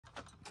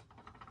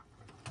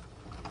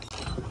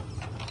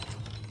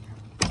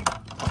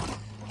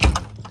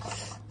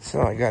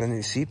So I got a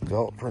new seat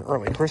belt for an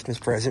early Christmas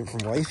present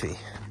from Wifey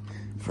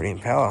for the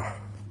Impala.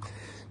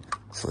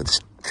 So let's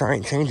try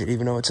and change it,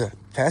 even though it's a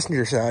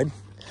passenger side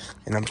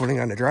and I'm putting it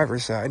on the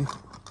driver's side.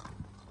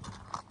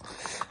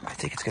 I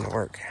think it's gonna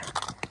work.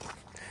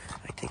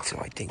 I think so,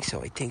 I think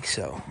so, I think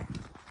so.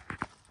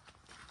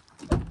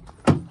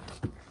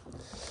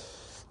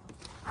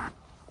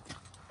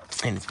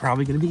 And it's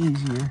probably gonna be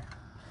easier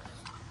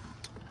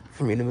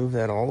for me to move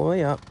that all the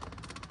way up.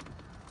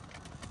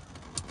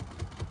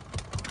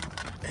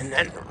 And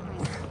then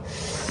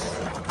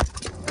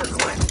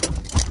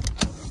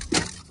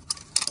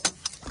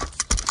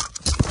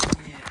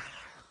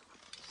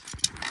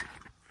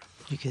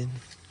you can,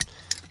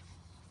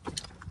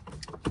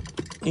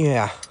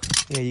 yeah,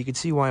 you can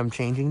see why I'm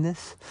changing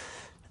this.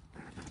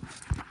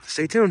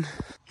 Stay tuned.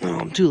 Oh,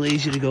 I'm too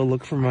lazy to go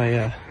look for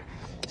my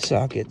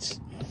sockets.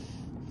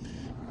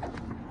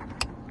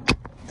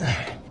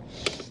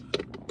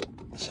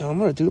 So I'm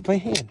gonna do it by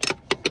hand.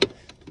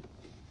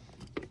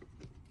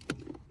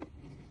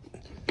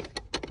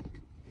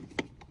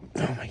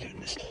 Oh my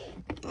goodness.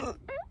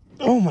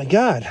 Oh my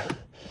God.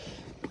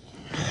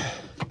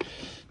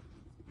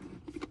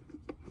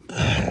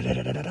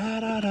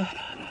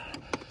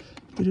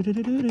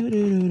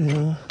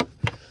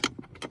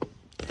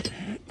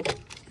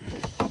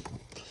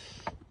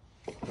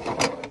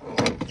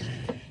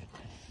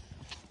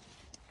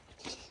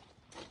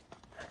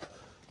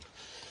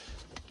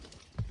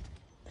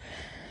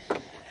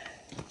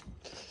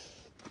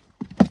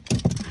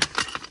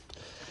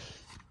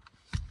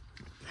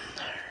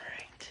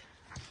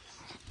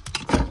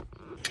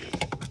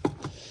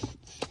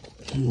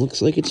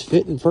 Looks like it's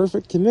fitting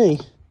perfect to me.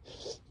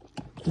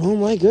 Oh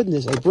my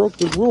goodness, I broke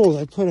the rules.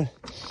 I put a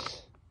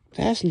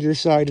passenger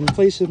side in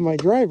place of my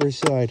driver's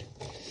side.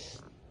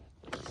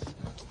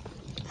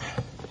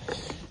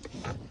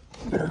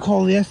 Better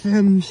call the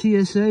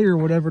FMCSA or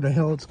whatever the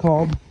hell it's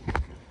called.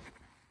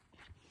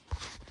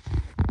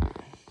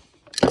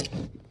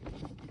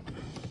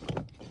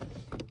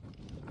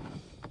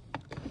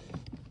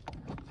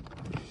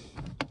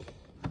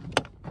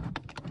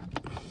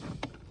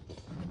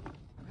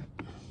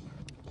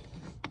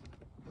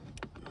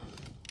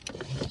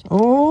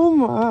 Oh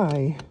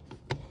my.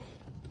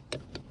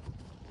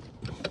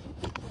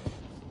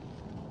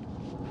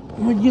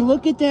 Would you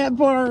look at that,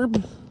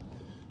 Barb?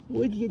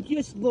 Would you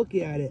just look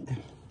at it?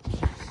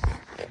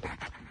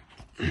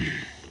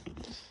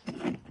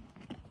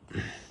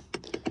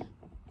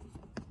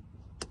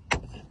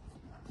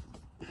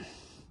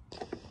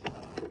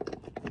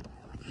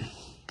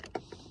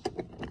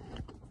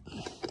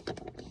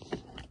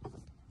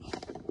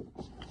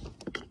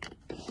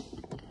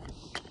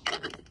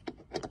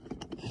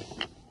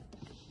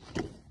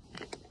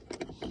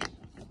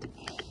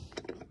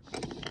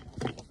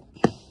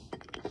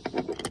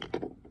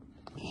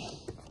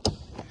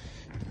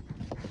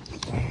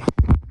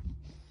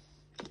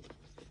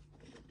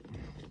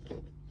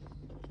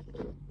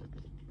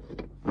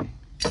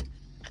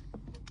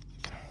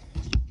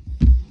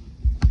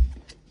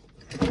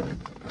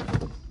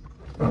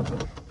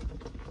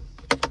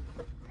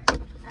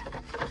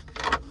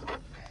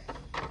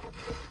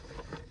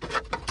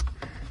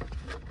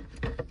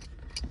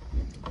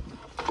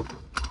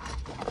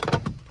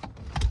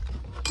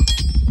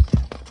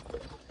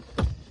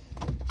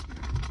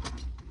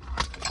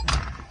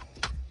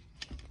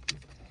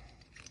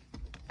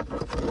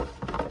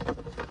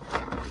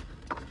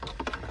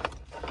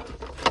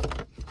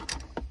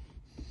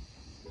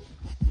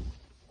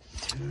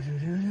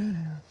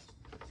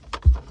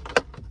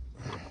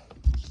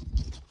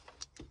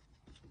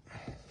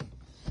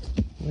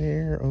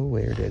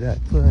 Where did I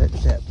put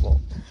that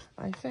bolt?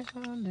 I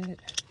found it.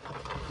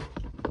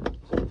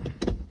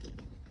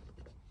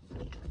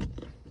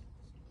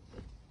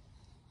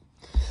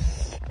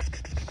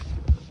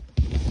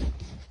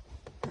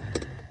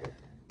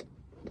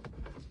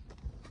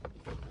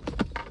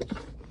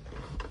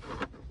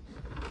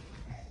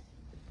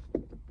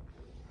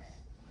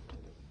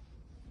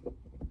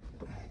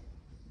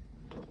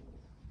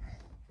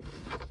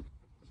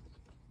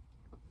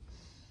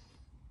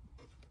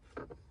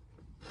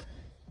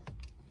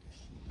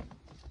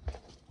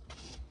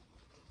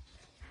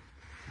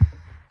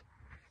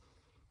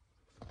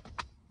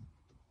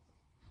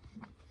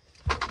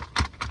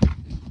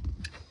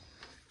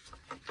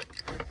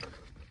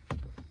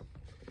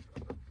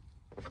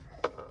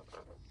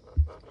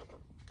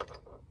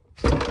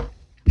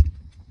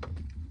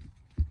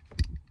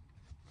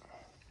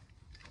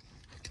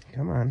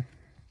 Come on.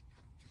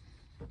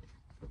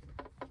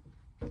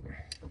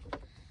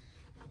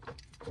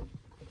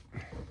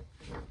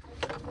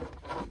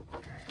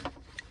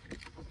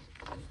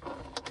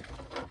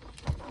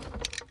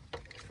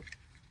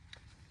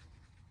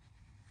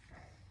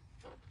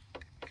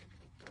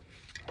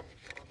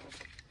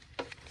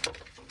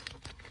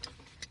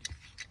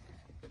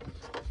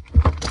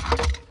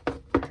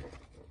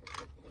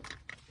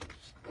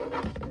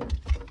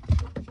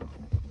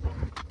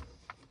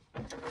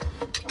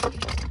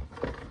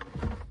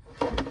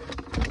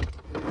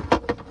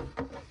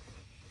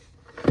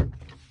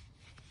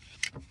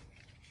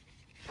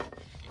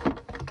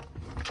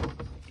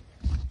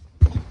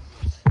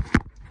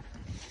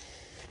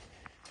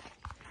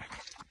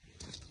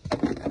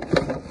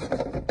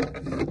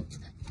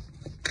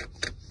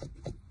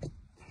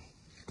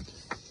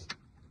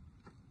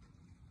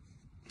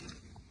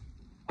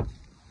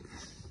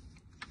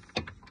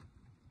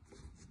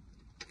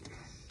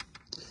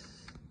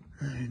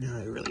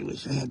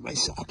 wish I had my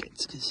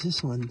sockets, because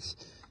this one's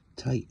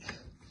tight.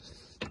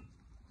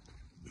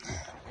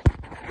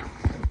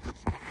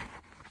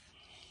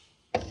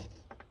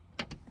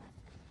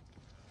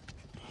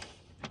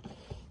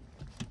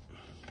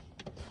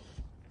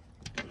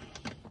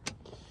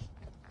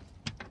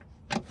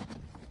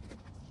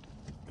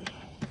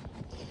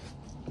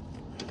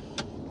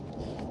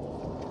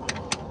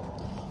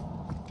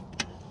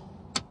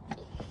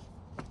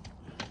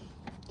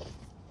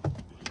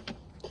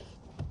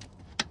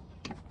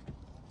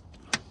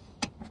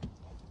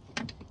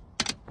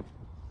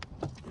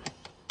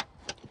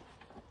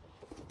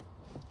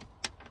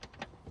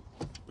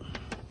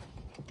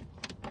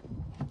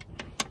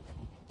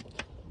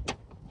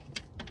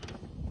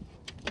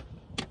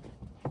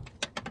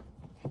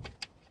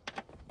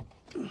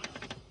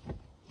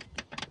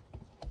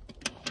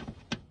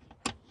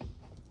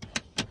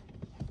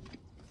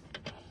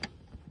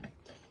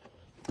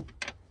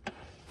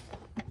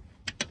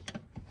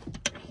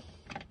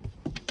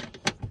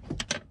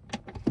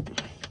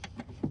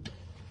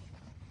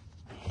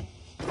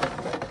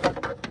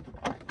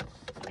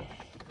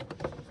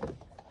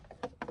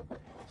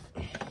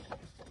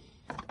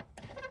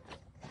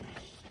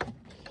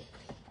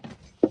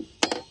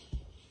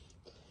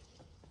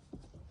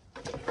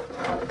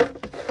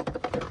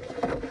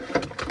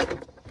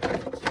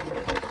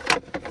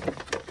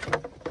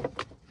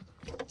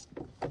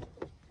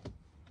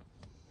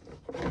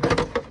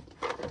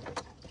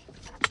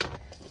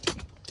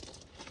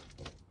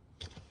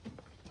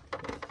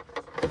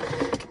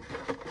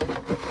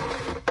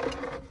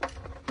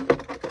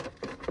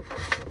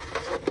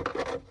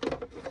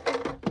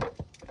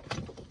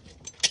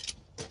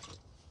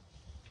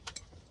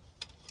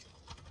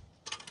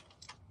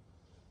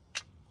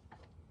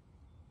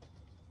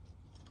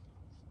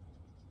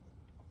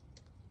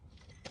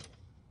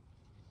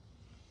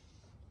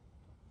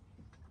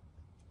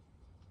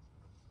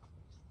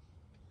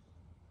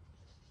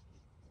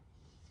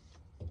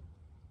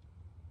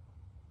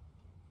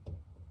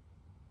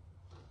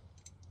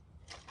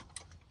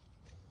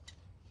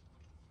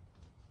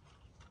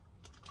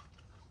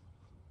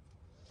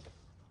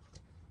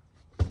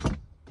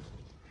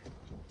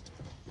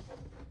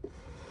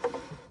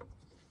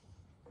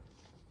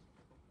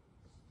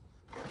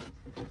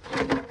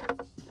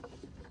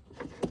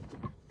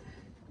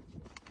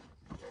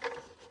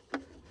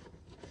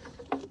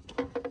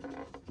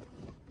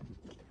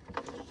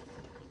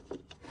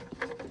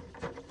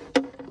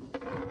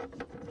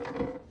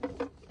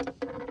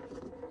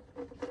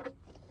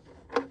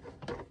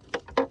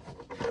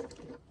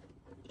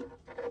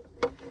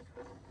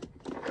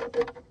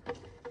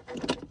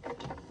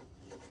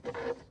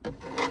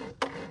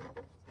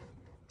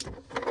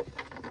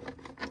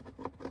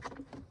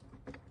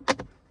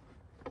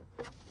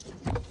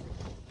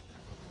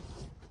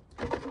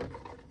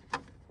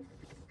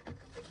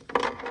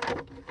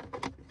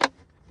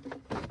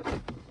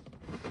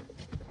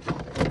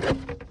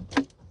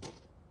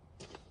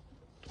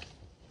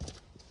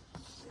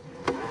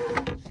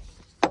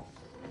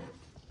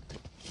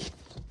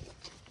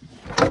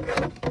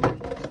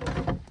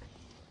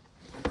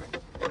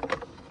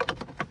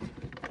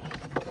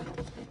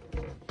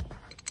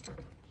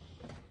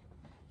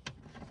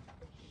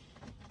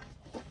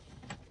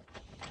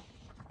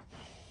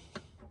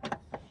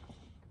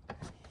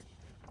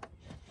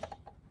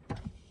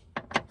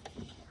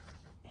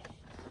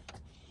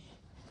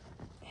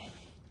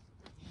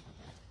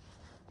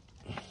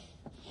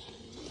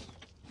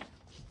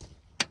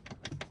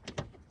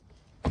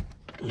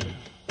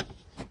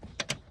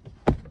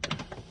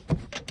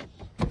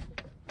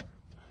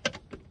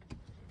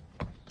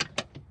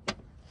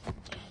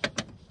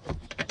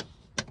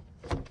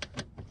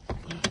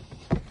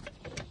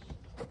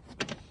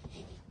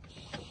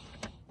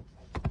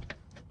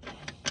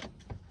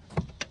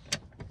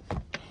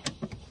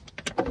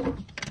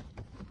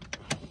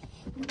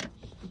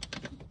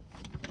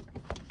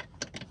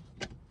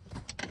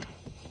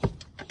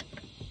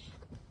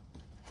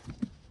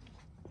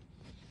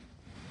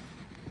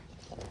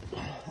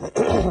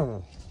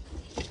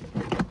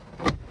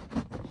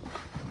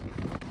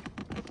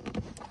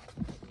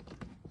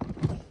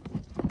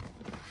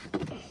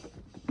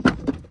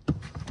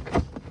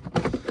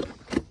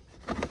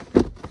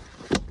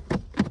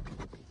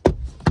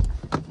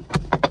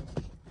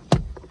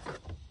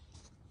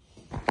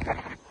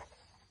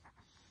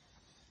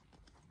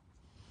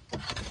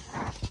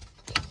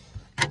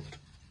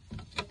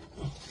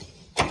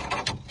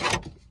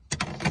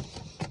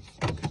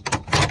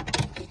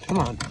 Come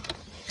on.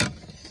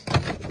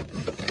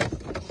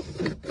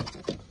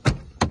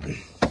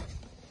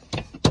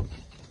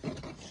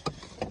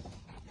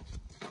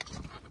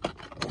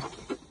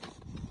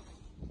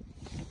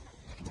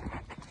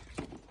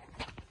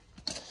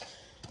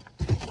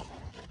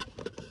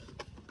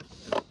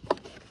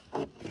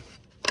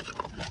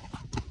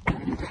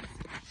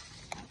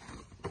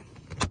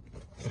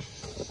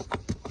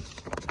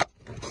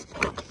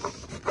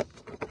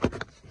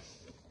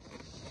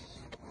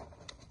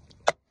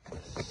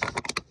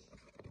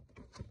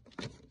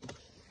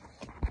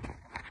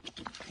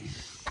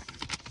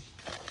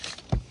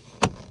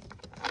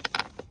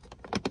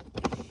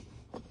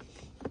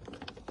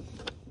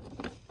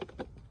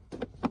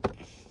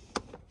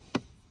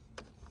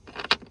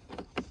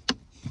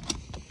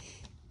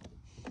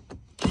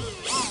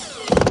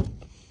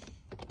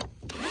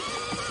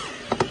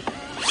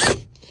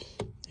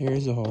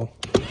 Here's the hole.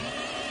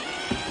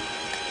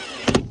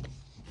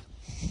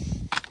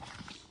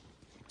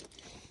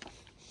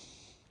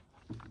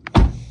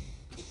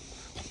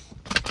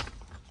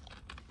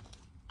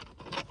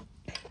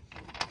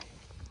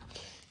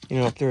 You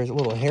know, if there's a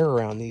little hair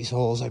around these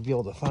holes, I'd be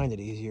able to find it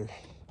easier.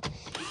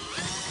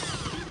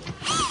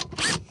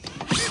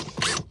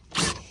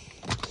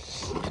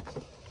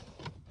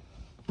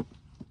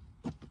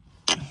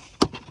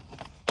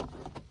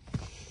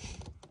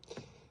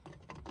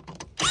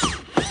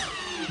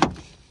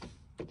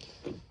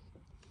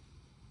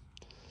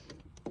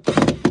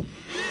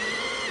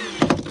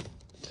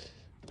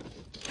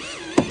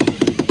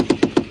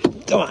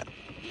 Come on.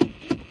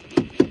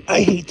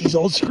 I hate these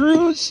old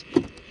screws.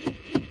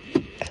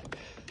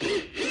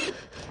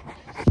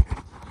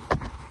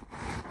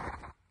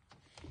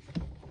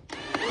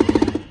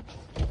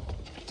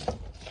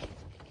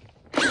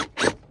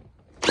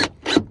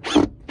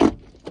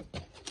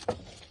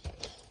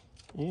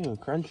 Ew,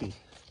 crunchy.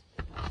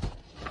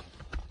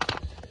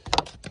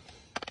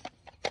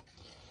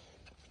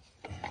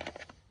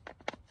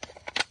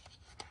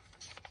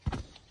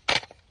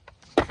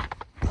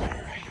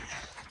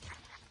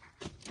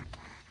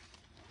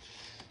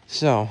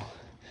 So,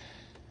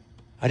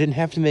 I didn't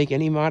have to make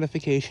any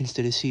modifications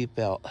to the seat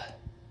belt.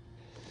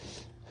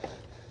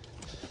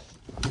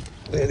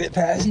 Look at the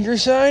passenger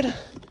side.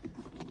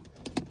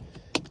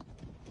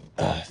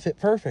 Fit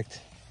perfect.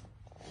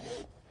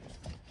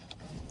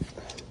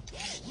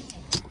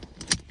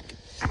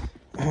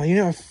 Oh, you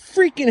know how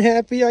freaking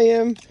happy I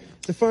am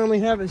to finally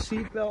have a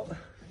seat belt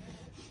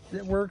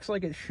that works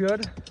like it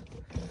should.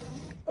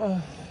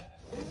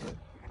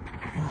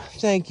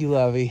 Thank you,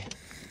 Lovey.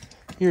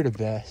 You're the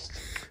best.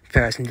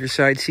 Passenger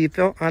side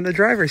seatbelt on the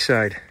driver's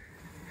side.